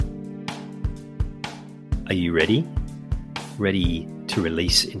Are you ready? Ready to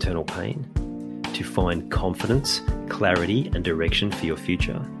release internal pain? To find confidence, clarity, and direction for your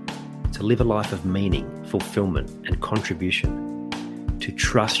future? To live a life of meaning, fulfillment, and contribution? To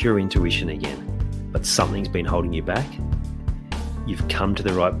trust your intuition again, but something's been holding you back? You've come to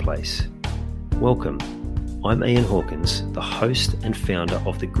the right place. Welcome. I'm Ian Hawkins, the host and founder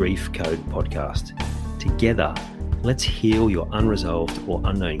of the Grief Code podcast. Together, let's heal your unresolved or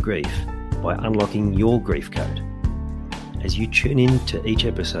unknown grief by unlocking your grief code. As you tune in to each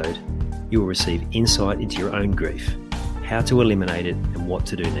episode, you will receive insight into your own grief, how to eliminate it, and what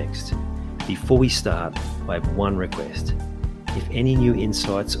to do next. Before we start, I have one request. If any new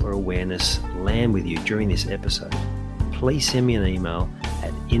insights or awareness land with you during this episode, please send me an email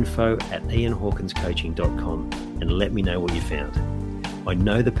at info@ianhawkinscoaching.com and let me know what you found. I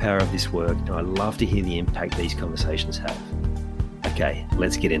know the power of this work and I love to hear the impact these conversations have. Okay,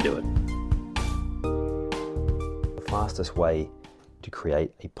 let's get into it. The fastest way to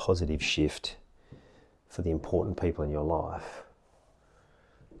create a positive shift for the important people in your life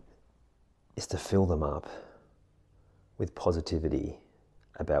is to fill them up with positivity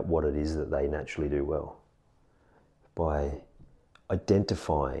about what it is that they naturally do well. By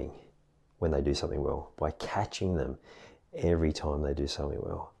identifying when they do something well, by catching them every time they do something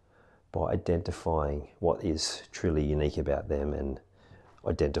well, by identifying what is truly unique about them and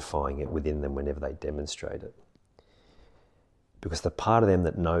identifying it within them whenever they demonstrate it. Because the part of them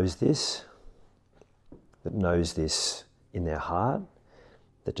that knows this in their heart,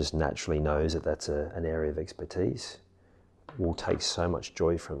 that just naturally knows that that's an area of expertise, will take so much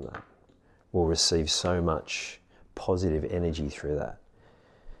joy from that, will receive so much positive energy through that,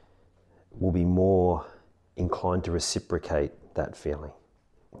 will be more inclined to reciprocate that feeling.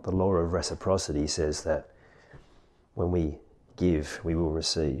 The law of reciprocity says that when we give, we will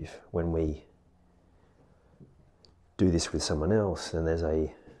receive. When we do this with someone else, then there's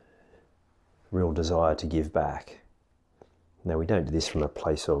a real desire to give back. Now, we don't do this from a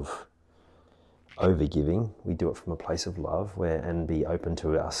place of over-giving. We do it from a place of love and be open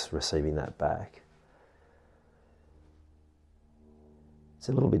to us receiving that back. It's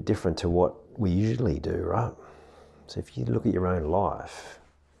a little bit different to what we usually do, right? So if you look at your own life,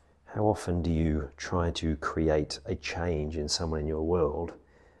 how often do you try to create a change in someone in your world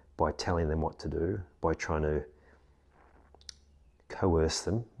by telling them what to do, by trying to coerce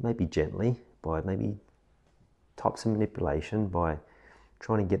them, maybe gently, by maybe types of manipulation, by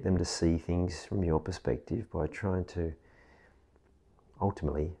trying to get them to see things from your perspective, by trying to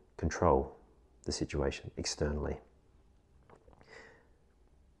ultimately control the situation externally.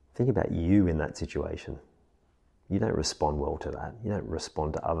 Think about you in that situation. You don't respond well to that. You don't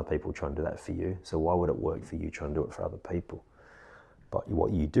respond to other people trying to do that for you. So why would it work for you trying to do it for other people? But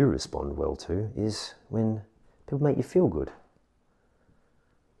what you do respond well to is when people make you feel good.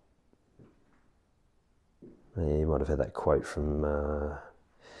 You might have heard that quote from,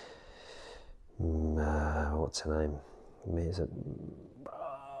 what's her name? Is it,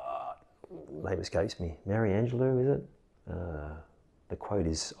 name escapes me. Mary Angelou, is it? The quote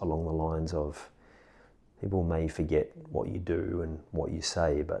is along the lines of, people may forget what you do and what you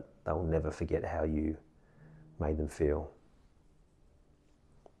say, but they'll never forget how you made them feel.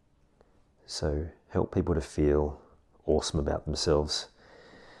 So help people to feel awesome about themselves.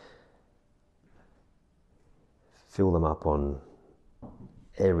 Fill them up on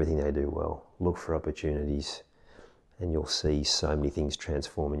everything they do well. Look for opportunities and you'll see so many things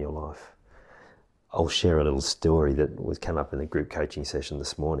transform in your life. I'll share a little story that came up in the group coaching session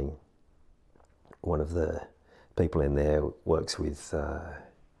this morning. One of the people in there works with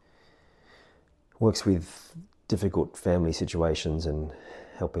difficult family situations and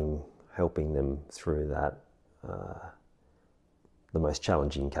helping them through that, the most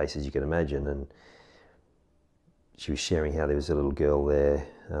challenging cases you can imagine. And she was sharing how there was a little girl there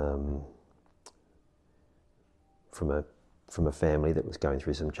from a family that was going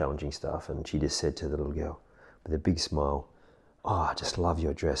through some challenging stuff, and she just said to the little girl with a big smile, "Oh, I just love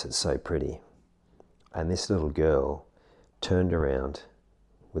your dress, it's so pretty." And this little girl turned around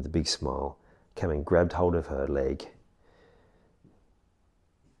with a big smile, came and grabbed hold of her leg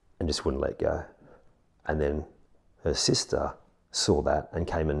and just wouldn't let go. And then her sister saw that and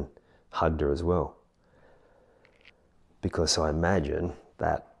came and hugged her as well. Because I imagine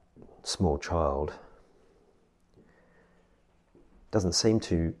that small child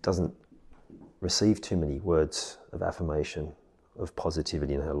doesn't receive too many words of affirmation, of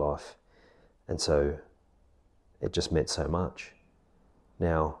positivity in her life. And so it just meant so much.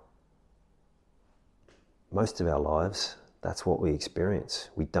 Now, most of our lives, that's what we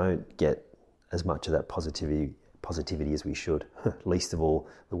experience. We don't get as much of that positivity as we should, least of all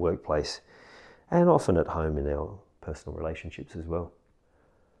the workplace, and often at home in our personal relationships as well.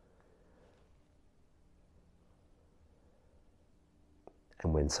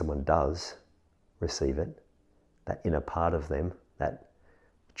 And when someone does receive it, that inner part of them, that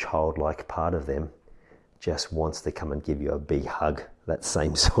childlike part of them, just wants to come and give you a big hug, that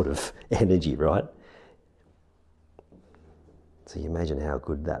same sort of energy, right? So you imagine how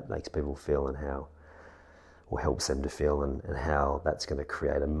good that makes people feel and how, or helps them to feel, and how that's going to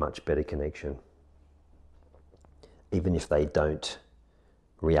create a much better connection. Even if they don't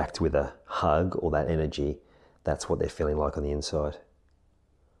react with a hug or that energy, that's what they're feeling like on the inside.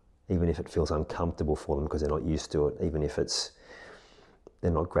 Even if it feels uncomfortable for them because they're not used to it, even if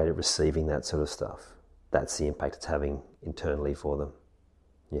they're not great at receiving that sort of stuff, that's the impact it's having internally for them.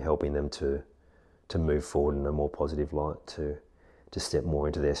 You're helping them to move forward in a more positive light, to step more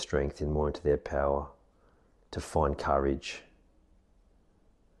into their strength and more into their power, to find courage,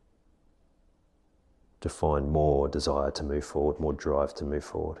 to find more desire to move forward, more drive to move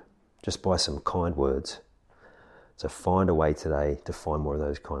forward, just by some kind words. So find a way today to find more of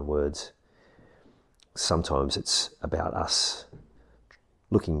those kind words. Sometimes it's about us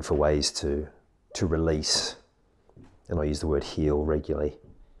looking for ways to release, and I use the word heal regularly,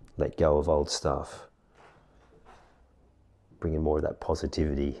 let go of old stuff, bring in more of that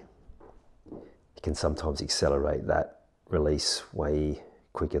positivity. It can sometimes accelerate that release way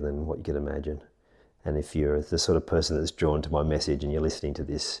quicker than what you could imagine. And if you're the sort of person that's drawn to my message and you're listening to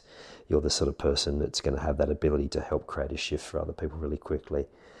this, you're the sort of person that's going to have that ability to help create a shift for other people really quickly.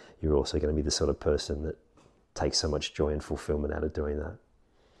 You're also going to be the sort of person that takes so much joy and fulfillment out of doing that.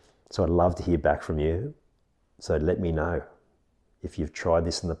 So I'd love to hear back from you. So let me know if you've tried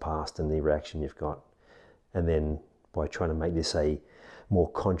this in the past and the reaction you've got. And then by trying to make this a more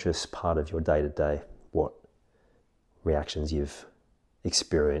conscious part of your day-to-day, what reactions you've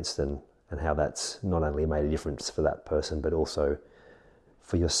experienced and how that's not only made a difference for that person, but also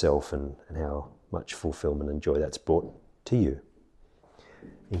for yourself, and how much fulfillment and joy that's brought to you.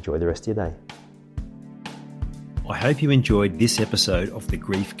 Enjoy the rest of your day. I hope you enjoyed this episode of the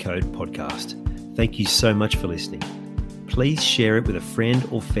Grief Code podcast. Thank you so much for listening. Please share it with a friend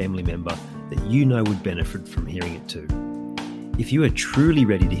or family member that you know would benefit from hearing it too. If you are truly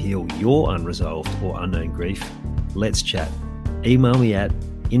ready to heal your unresolved or unknown grief, let's chat. Email me at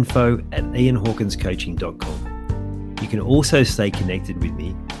info@ianhawkinscoaching.com. You can also stay connected with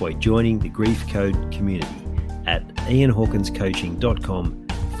me by joining the Grief Code community at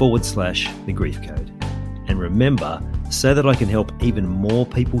ianhawkinscoaching.com/the Grief Code. And remember, so that I can help even more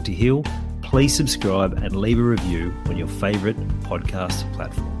people to heal, please subscribe and leave a review on your favorite podcast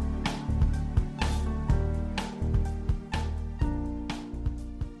platform.